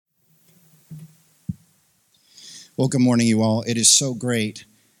Well, good morning, you all. It is so great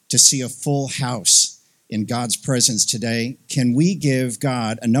to see a full house in God's presence today. Can we give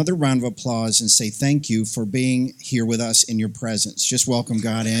God another round of applause and say thank you for being here with us in your presence? Just welcome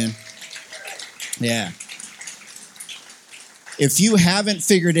God in. Yeah. If you haven't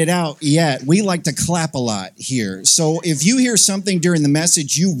figured it out yet, we like to clap a lot here. So if you hear something during the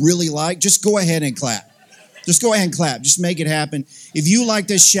message you really like, just go ahead and clap. Just go ahead and clap. Just make it happen. If you like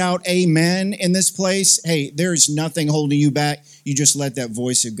to shout amen in this place, hey, there's nothing holding you back. You just let that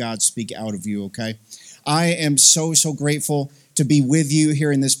voice of God speak out of you, okay? I am so grateful to be with you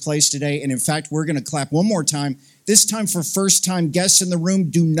here in this place today. And in fact, we're going to clap one more time. This time for first-time guests in the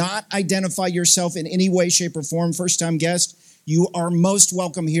room. Do not identify yourself in any way, shape, or form. First-time guest, you are most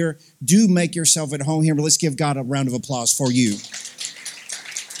welcome here. Do make yourself at home here. But let's give God a round of applause for you.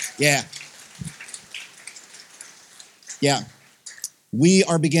 Yeah. Yeah, we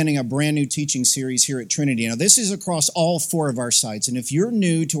are beginning a brand new teaching series here at Trinity. Now, this is across all 4 of our sites. And if you're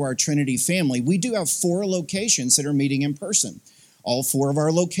new to our Trinity family, we do have 4 locations that are meeting in person. All 4 of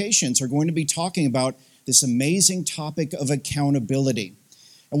our locations are going to be talking about this amazing topic of accountability.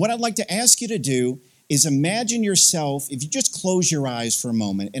 And what I'd like to ask you to do is imagine yourself, if you just close your eyes for a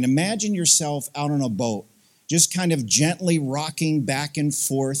moment, and imagine yourself out on a boat, just kind of gently rocking back and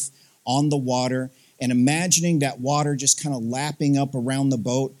forth on the water, and imagining that water just kind of lapping up around the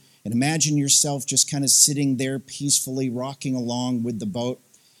boat, and imagine yourself just kind of sitting there peacefully rocking along with the boat.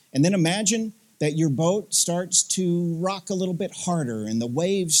 And then imagine that your boat starts to rock a little bit harder, and the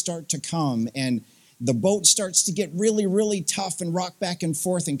waves start to come, and the boat starts to get really tough and rock back and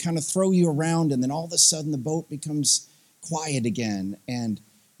forth and kind of throw you around, and then all of a sudden the boat becomes quiet again, and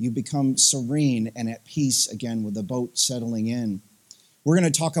you become serene and at peace again with the boat settling in. We're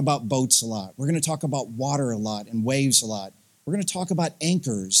going to talk about boats a lot. We're going to talk about water a lot and waves a lot. We're going to talk about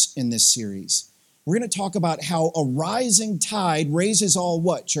anchors in this series. We're going to talk about how a rising tide raises all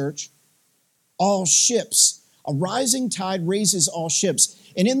what, church? All ships. A rising tide raises all ships.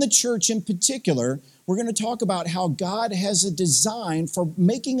 And in the church in particular, we're going to talk about how God has a design for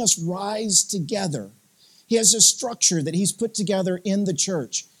making us rise together. He has a structure that he's put together in the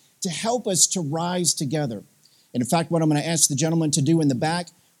church to help us to rise together. And in fact, what I'm going to ask the gentleman to do in the back,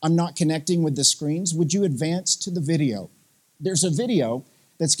 I'm not connecting with the screens. Would you advance to the video? There's a video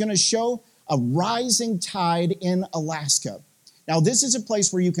that's going to show a rising tide in Alaska. Now, this is a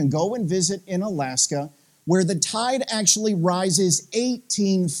place where you can go and visit in Alaska, where the tide actually rises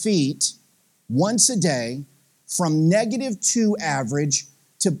 18 feet once a day from -2 average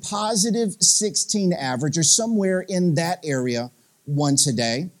to +16 average, or somewhere in that area once a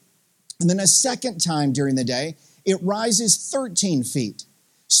day. And then a second time during the day, it rises 13 feet.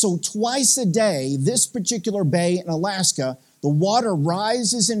 So twice a day, this particular bay in Alaska, the water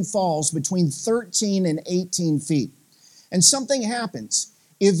rises and falls between 13 and 18 feet. And something happens.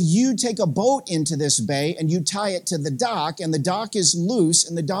 If you take a boat into this bay and you tie it to the dock, and the dock is loose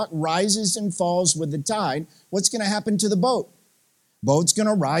and the dock rises and falls with the tide, what's going to happen to the boat? Boat's going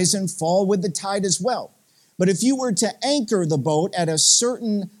to rise and fall with the tide as well. But if you were to anchor the boat at a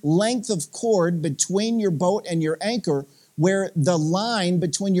certain length of cord between your boat and your anchor, where the line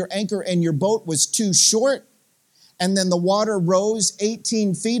between your anchor and your boat was too short, and then the water rose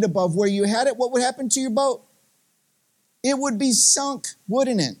 18 feet above where you had it, what would happen to your boat? It would be sunk,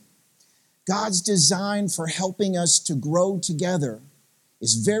 wouldn't it? God's design for helping us to grow together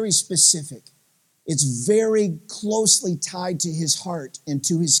is very specific. It's very closely tied to his heart and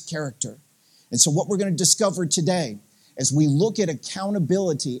to his character. And so what we're going to discover today as we look at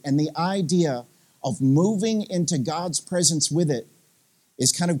accountability and the idea of moving into God's presence with it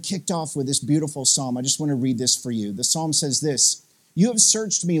is kind of kicked off with this beautiful psalm. I just want to read this for you. The psalm says this: "You have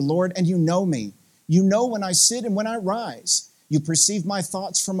searched me, Lord, and you know me. You know when I sit and when I rise. You perceive my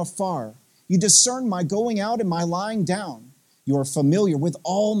thoughts from afar. You discern my going out and my lying down. You are familiar with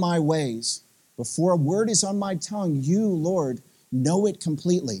all my ways. Before a word is on my tongue, you, Lord, know it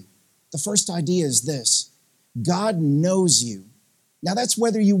completely." The first idea is this: God knows you. Now that's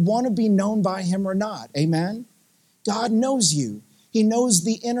whether you want to be known by him or not. Amen? God knows you. He knows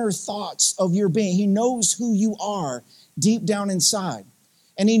the inner thoughts of your being. He knows who you are deep down inside.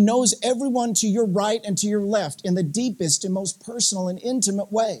 And he knows everyone to your right and to your left in the deepest and most personal and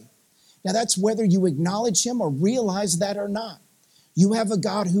intimate way. Now that's whether you acknowledge him or realize that or not. You have a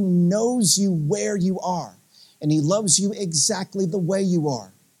God who knows you where you are, and he loves you exactly the way you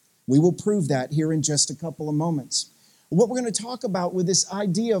are. We will prove that here in just a couple of moments. What we're going to talk about with this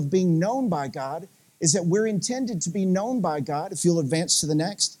idea of being known by God is that we're intended to be known by God. If you'll advance to the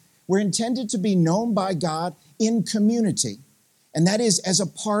next, we're intended to be known by God in community, and that is as a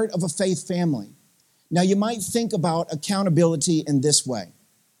part of a faith family. Now, you might think about accountability in this way.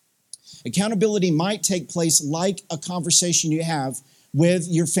 Accountability might take place like a conversation you have with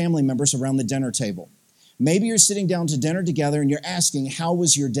your family members around the dinner table. Maybe you're sitting down to dinner together and you're asking, how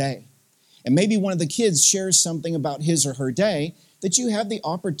was your day? And maybe one of the kids shares something about his or her day that you have the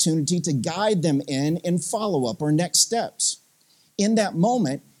opportunity to guide them in follow-up or next steps. In that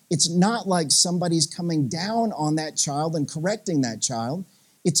moment, it's not like somebody's coming down on that child and correcting that child.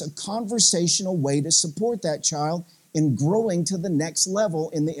 It's a conversational way to support that child in growing to the next level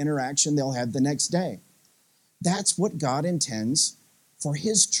in the interaction they'll have the next day. That's what God intends for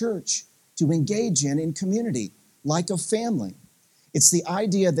His church to engage in community, like a family. It's the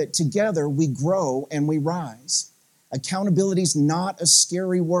idea that together we grow and we rise. Accountability is not a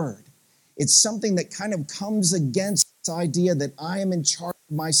scary word. It's something that kind of comes against this idea that I am in charge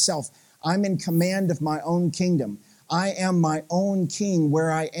of myself. I'm in command of my own kingdom. I am my own king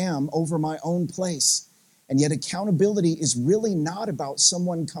where I am over my own place. And yet accountability is really not about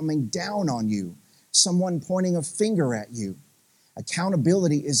someone coming down on you, someone pointing a finger at you.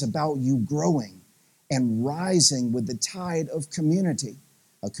 Accountability is about you growing and rising with the tide of community,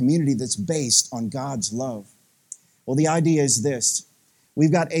 a community that's based on God's love. Well, the idea is this.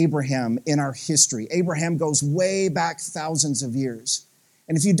 We've got Abraham in our history. Abraham goes way back thousands of years.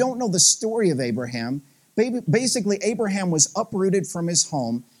 And if you don't know the story of Abraham, basically Abraham was uprooted from his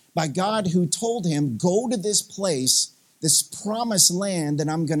home by God, who told him, go to this place, this promised land that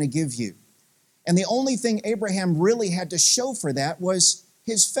I'm going to give you. And the only thing Abraham really had to show for that was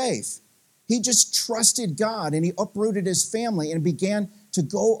his faith. He just trusted God, and he uprooted his family and began to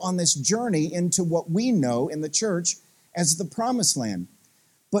go on this journey into what we know in the church as the promised land.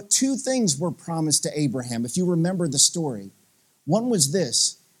 But two things were promised to Abraham, if you remember the story. One was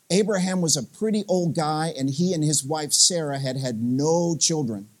this: Abraham was a pretty old guy, and he and his wife Sarah had no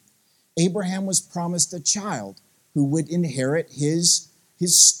children. Abraham was promised a child who would inherit his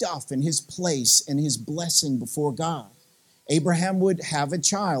stuff and his place and his blessing before God. Abraham would have a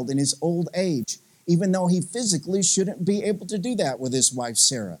child in his old age, even though he physically shouldn't be able to do that with his wife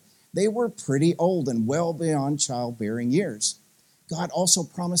Sarah. They were pretty old and well beyond childbearing years. God also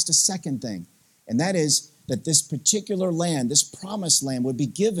promised a second thing, and that is that this particular land, this promised land, would be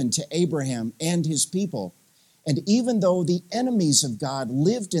given to Abraham and his people. And even though the enemies of God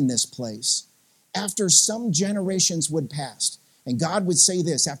lived in this place, after some generations would pass, and God would say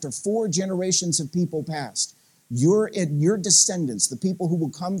this, after 4 generations of people passed, your descendants, the people who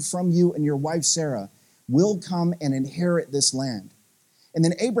will come from you and your wife Sarah, will come and inherit this land. And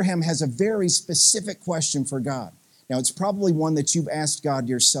then Abraham has a very specific question for God. Now, it's probably one that you've asked God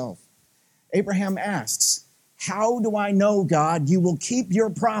yourself. Abraham asks, how do I know, God, you will keep your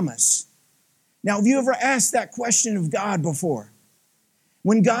promise? Now, have you ever asked that question of God before?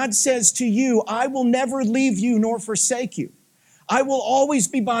 When God says to you, I will never leave you nor forsake you. I will always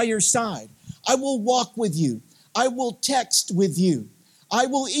be by your side. I will walk with you. I will text with you. I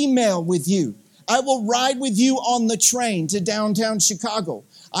will email with you. I will ride with you on the train to downtown Chicago.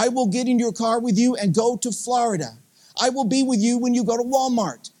 I will get in your car with you and go to Florida. I will be with you when you go to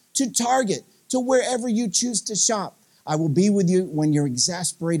Walmart, to Target, to wherever you choose to shop. I will be with you when you're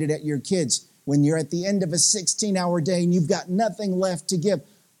exasperated at your kids, when you're at the end of a 16-hour day and you've got nothing left to give.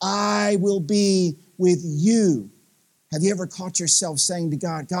 I will be with you. Have you ever caught yourself saying to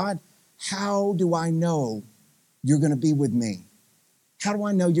God, God, how do I know you're going to be with me? How do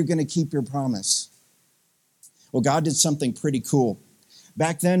I know you're going to keep your promise? Well, God did something pretty cool.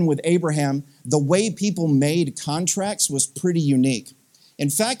 Back then with Abraham, the way people made contracts was pretty unique. In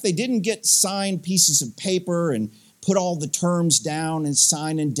fact, they didn't get signed pieces of paper and put all the terms down and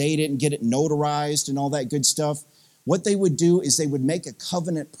sign and date it and get it notarized and all that good stuff. What they would do is they would make a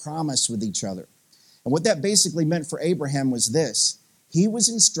covenant promise with each other. And what that basically meant for Abraham was this. He was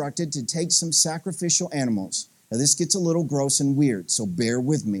instructed to take some sacrificial animals. Now, this gets a little gross and weird, so bear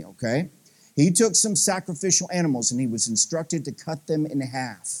with me, okay? He took some sacrificial animals and he was instructed to cut them in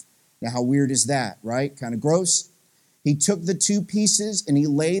half. Now, how weird is that, right? Kind of gross. He took the 2 pieces and he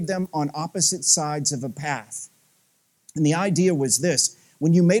laid them on opposite sides of a path. And the idea was this: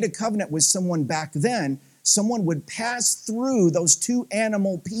 when you made a covenant with someone back then, someone would pass through those 2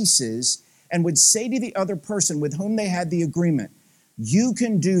 animal pieces and would say to the other person with whom they had the agreement, you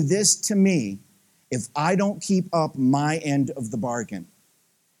can do this to me if I don't keep up my end of the bargain.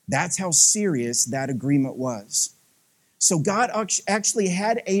 That's how serious that agreement was. So God actually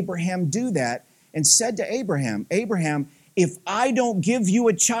had Abraham do that and said to Abraham, Abraham, if I don't give you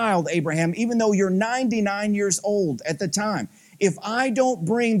a child, Abraham, even though you're 99 years old at the time, if I don't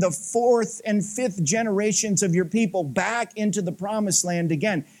bring the 4th and 5th generations of your people back into the promised land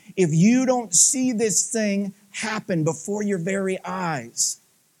again, if you don't see this thing happen before your very eyes,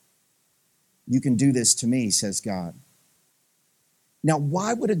 you can do this to me, says God. Now,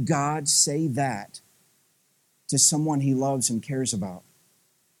 why would a God say that to someone he loves and cares about?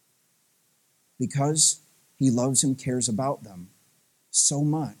 Because he loves and cares about them so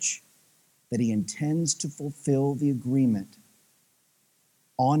much that he intends to fulfill the agreement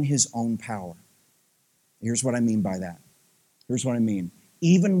on his own power. Here's what I mean by that. Here's what I mean.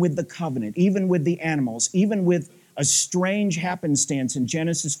 Even with the covenant, even with the animals, even with a strange happenstance in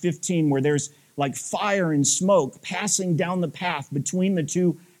Genesis 15 where there's like fire and smoke passing down the path between the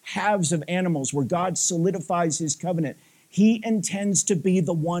two halves of animals where God solidifies his covenant, he intends to be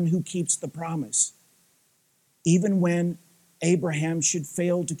the one who keeps the promise. Even when Abraham should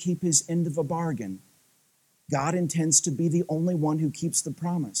fail to keep his end of a bargain, God intends to be the only one who keeps the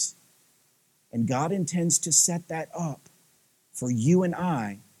promise. And God intends to set that up for you and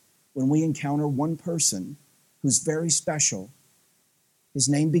I when we encounter one person who's very special. His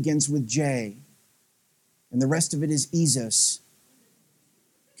name begins with J, and the rest of it is Jesus.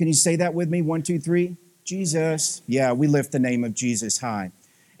 Can you say that with me? 1, 2, 3. Jesus. Yeah, we lift the name of Jesus high.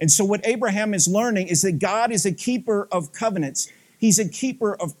 And so what Abraham is learning is that God is a keeper of covenants. He's a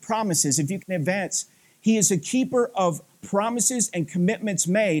keeper of promises. If you can advance, he is a keeper of promises and commitments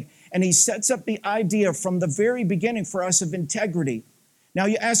made, and he sets up the idea from the very beginning for us of integrity. Now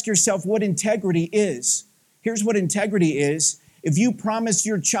you ask yourself what integrity is. Here's what integrity is. If you promise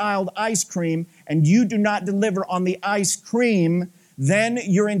your child ice cream and you do not deliver on the ice cream, then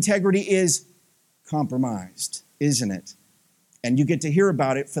your integrity is compromised, isn't it? And you get to hear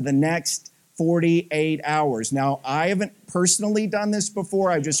about it for the next 48 hours. Now, I haven't personally done this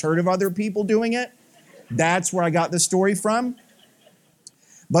before. I've just heard of other people doing it. That's where I got the story from.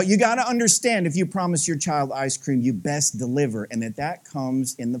 But you got to understand, if you promise your child ice cream, you best deliver, and that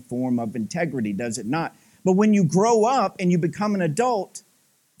comes in the form of integrity, does it not? But when you grow up and you become an adult,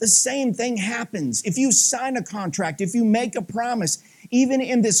 the same thing happens. If you sign a contract, if you make a promise, even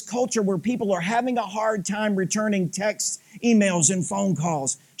in this culture where people are having a hard time returning texts, emails, and phone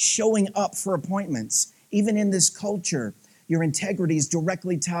calls, showing up for appointments, even in this culture, your integrity is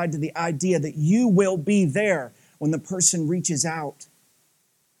directly tied to the idea that you will be there when the person reaches out,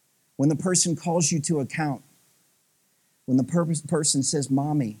 when the person calls you to account, when the person says,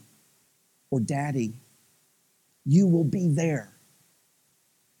 Mommy or Daddy, you will be there.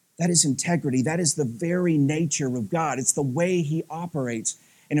 That is integrity. That is the very nature of God. It's the way he operates.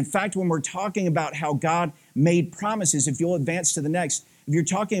 And in fact, when we're talking about how God made promises, if you'll advance to the next, if you're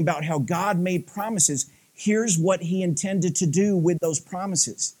talking about how God made promises, here's what he intended to do with those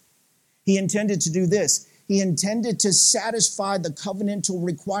promises. He intended to do this. He intended to satisfy the covenantal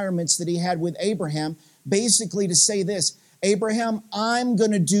requirements that he had with Abraham, basically to say this, Abraham, I'm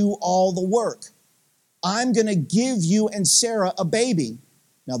going to do all the work. I'm going to give you and Sarah a baby.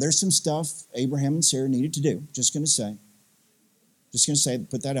 Now, there's some stuff Abraham and Sarah needed to do. Just going to say,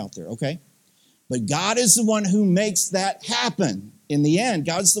 put that out there, okay? But God is the one who makes that happen. In the end,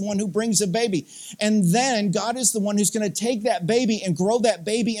 God's the one who brings a baby. And then God is the one who's going to take that baby and grow that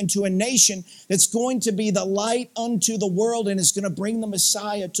baby into a nation that's going to be the light unto the world and is going to bring the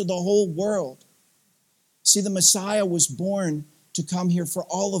Messiah to the whole world. See, the Messiah was born to come here for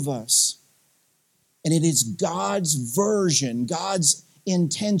all of us. And it is God's version, God's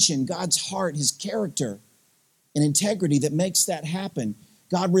intention, God's heart, his character and integrity that makes that happen.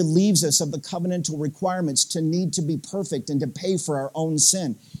 God relieves us of the covenantal requirements to need to be perfect and to pay for our own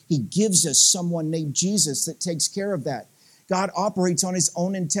sin. He gives us someone named Jesus that takes care of that. God operates on his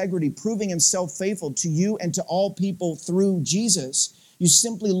own integrity, proving himself faithful to you and to all people through Jesus. You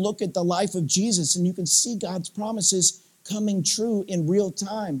simply look at the life of Jesus and you can see God's promises coming true in real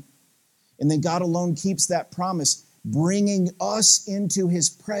time. And then God alone keeps that promise, bringing us into his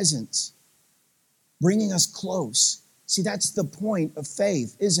presence, bringing us close. See, that's the point of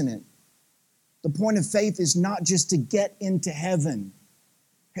faith, isn't it? The point of faith is not just to get into heaven.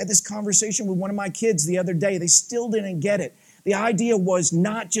 I had this conversation with one of my kids the other day. They still didn't get it. The idea was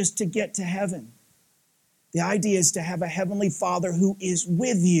not just to get to heaven. The idea is to have a heavenly Father who is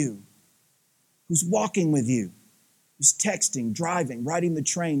with you, who's walking with you, who's texting, driving, riding the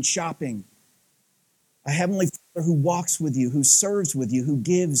train, shopping. A heavenly Father who walks with you, who serves with you, who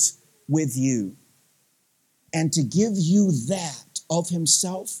gives with you. And to give you that of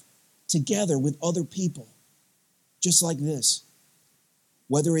himself together with other people, just like this.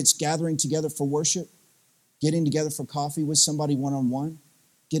 Whether it's gathering together for worship, getting together for coffee with somebody one-on-one,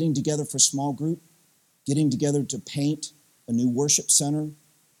 getting together for small group, getting together to paint a new worship center,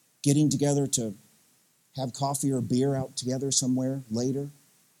 getting together to have coffee or beer out together somewhere later.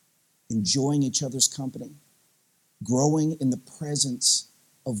 enjoying each other's company, growing in the presence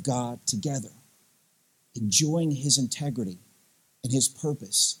of God together, enjoying his integrity and his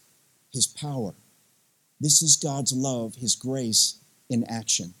purpose, his power. This is God's love, his grace in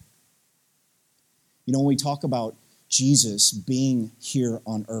action. You know, when we talk about Jesus being here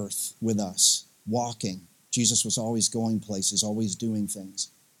on earth with us, walking, Jesus was always going places, always doing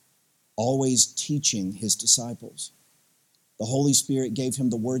things, always teaching his disciples. The Holy Spirit gave him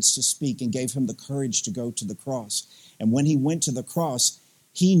the words to speak and gave him the courage to go to the cross. And when he went to the cross,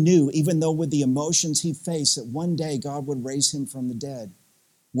 he knew, even though with the emotions he faced, that one day God would raise him from the dead.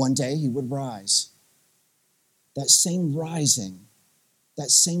 One day he would rise. That same rising, that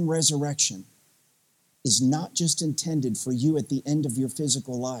same resurrection is not just intended for you at the end of your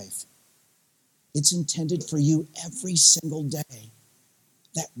physical life. It's intended for you every single day.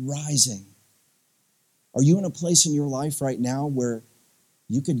 That rising. Are you in a place in your life right now where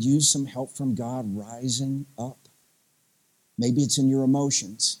you could use some help from God rising up? Maybe it's in your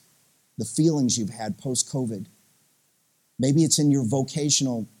emotions, the feelings you've had post-COVID. Maybe it's in your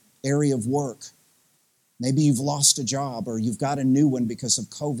vocational area of work. Maybe you've lost a job or you've got a new one because of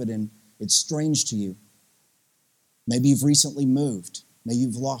COVID and it's strange to you. Maybe you've recently moved. Maybe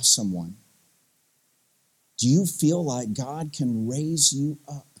you've lost someone. Do you feel like God can raise you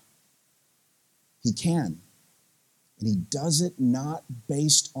up? He can. And he does it not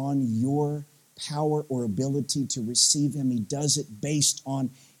based on your power or ability to receive him. He does it based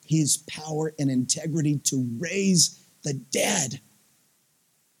on his power and integrity to raise the dead.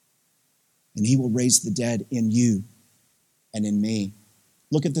 And he will raise the dead in you and in me.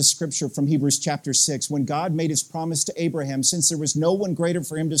 Look at this scripture from Hebrews chapter 6. When God made his promise to Abraham, since there was no one greater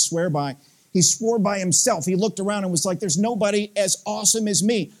for him to swear by, he swore by himself. He looked around and was like, there's nobody as awesome as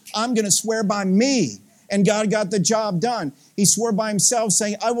me. I'm going to swear by me. And God got the job done. He swore by himself,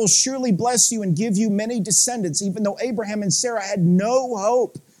 saying, I will surely bless you and give you many descendants, even though Abraham and Sarah had no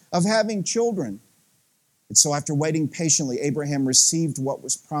hope of having children. And so after waiting patiently, Abraham received what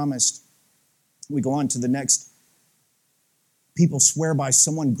was promised. We go on to the next. People swear by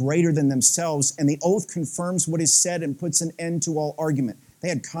someone greater than themselves, and the oath confirms what is said and puts an end to all argument. They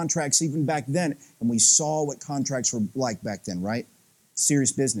had contracts even back then, and we saw what contracts were like back then, right?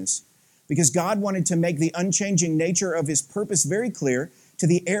 Serious business. Because God wanted to make the unchanging nature of his purpose very clear to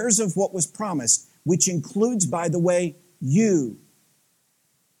the heirs of what was promised, which includes, by the way, you.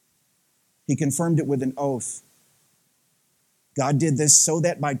 He confirmed it with an oath. God did this so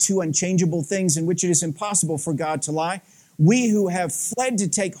that by two unchangeable things in which it is impossible for God to lie, we who have fled to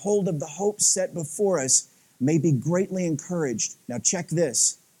take hold of the hope set before us may be greatly encouraged. Now check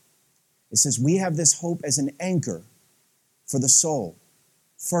this. It says, we have this hope as an anchor for the soul,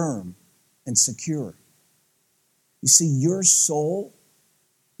 firm and secure. You see, your soul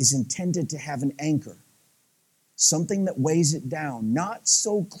is intended to have an anchor, something that weighs it down, not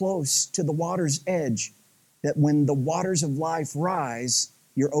so close to the water's edge that when the waters of life rise,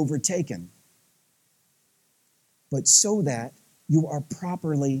 you're overtaken, but so that you are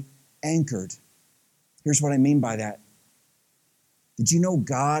properly anchored. Here's what I mean by that. Did you know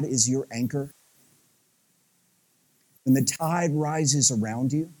God is your anchor? When the tide rises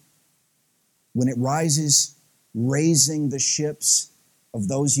around you, when it rises, raising the ships of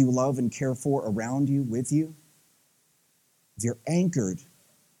those you love and care for around you, with you, if you're anchored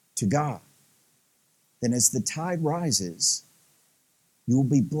to God, then as the tide rises, you will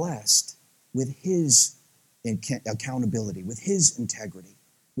be blessed with his accountability, with his integrity,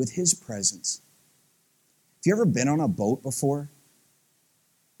 with his presence. Have you ever been on a boat before?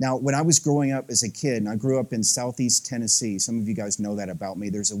 Now, when I was growing up as a kid, and I grew up in Southeast Tennessee, some of you guys know that about me,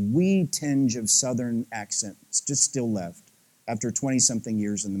 there's a wee tinge of Southern accent. It's just still left after 20-something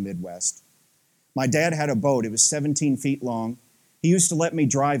years in the Midwest. My dad had a boat. It was 17 feet long. He used to let me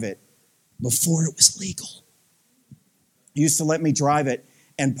drive it before it was legal. He used to let me drive it,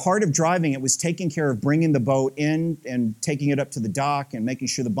 and part of driving it was taking care of bringing the boat in and taking it up to the dock and making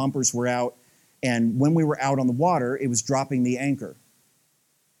sure the bumpers were out. And when we were out on the water, it was dropping the anchor.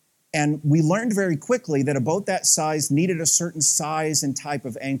 And we learned very quickly that a boat that size needed a certain size and type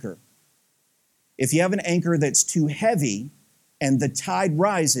of anchor. If you have an anchor that's too heavy and the tide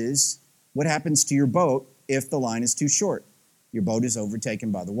rises, what happens to your boat if the line is too short? Your boat is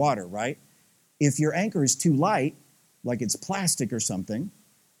overtaken by the water, right? If your anchor is too light, like it's plastic or something,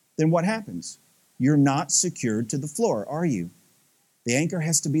 then what happens? You're not secured to the floor, are you? The anchor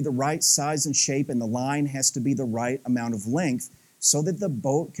has to be the right size and shape, and the line has to be the right amount of length so that the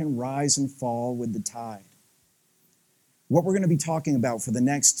boat can rise and fall with the tide. What we're going to be talking about for the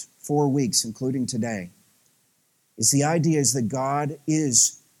next 4 weeks, including today, is the idea is that God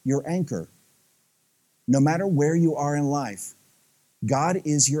is your anchor. No matter where you are in life, God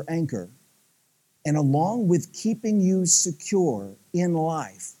is your anchor. And along with keeping you secure in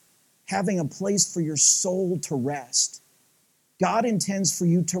life, having a place for your soul to rest, God intends for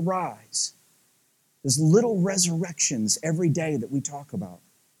you to rise. There's little resurrections every day that we talk about.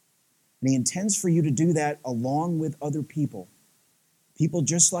 And He intends for you to do that along with other people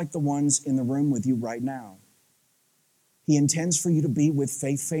just like the ones in the room with you right now. He intends for you to be with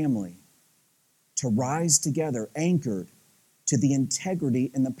Faith Family, to rise together, anchored to the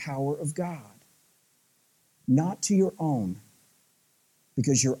integrity and the power of God, not to your own,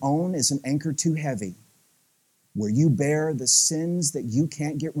 because your own is an anchor too heavy, where you bear the sins that you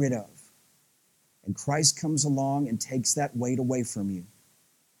can't get rid of. And Christ comes along and takes that weight away from you.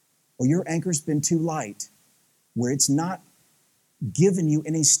 Or your anchor's been too light, where it's not given you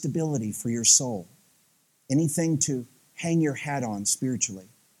any stability for your soul, anything to hang your hat on spiritually.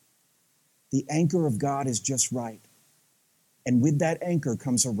 The anchor of God is just right. And with that anchor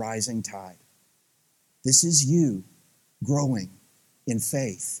comes a rising tide. This is you growing in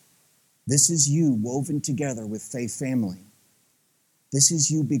faith. This is you woven together with Faith Family. This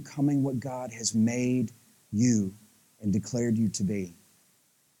is you becoming what God has made you and declared you to be.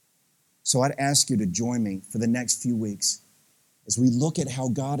 So I'd ask you to join me for the next few weeks as we look at how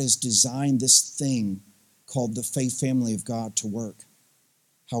God has designed this thing called the Faith Family of God to work,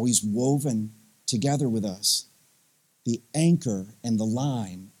 how He's woven together with us the anchor and the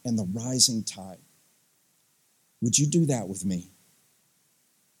line and the rising tide. Would you do that with me?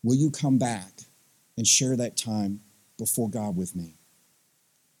 Will you come back and share that time before God with me?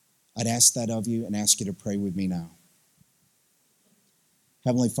 I'd ask that of you and ask you to pray with me now.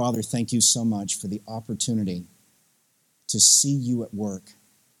 Heavenly Father, thank you so much for the opportunity to see you at work.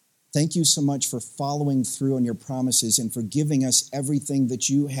 Thank you so much for following through on your promises and for giving us everything that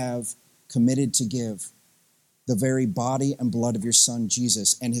you have committed to give, the very body and blood of your Son,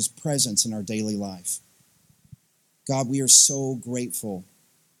 Jesus, and His presence in our daily life. God, we are so grateful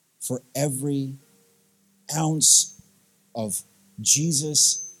for every ounce of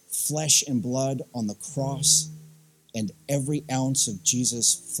Jesus' flesh and blood on the cross and every ounce of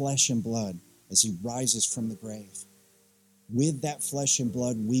Jesus' flesh and blood as He rises from the grave. With that flesh and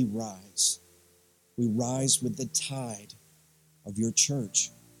blood, we rise. We rise with the tide of your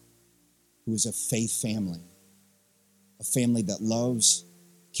church, who is a faith family, a family that loves,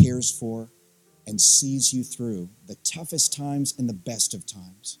 cares for, and sees you through the toughest times and the best of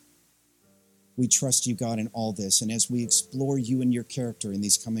times. We trust you, God, in all this. And as we explore you and your character in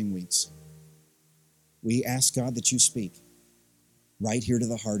these coming weeks, we ask, God, that you speak right here to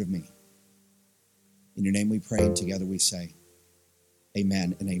the heart of me. In your name we pray, and together we say,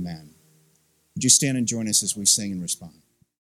 amen and amen. Would you stand and join us as we sing and respond?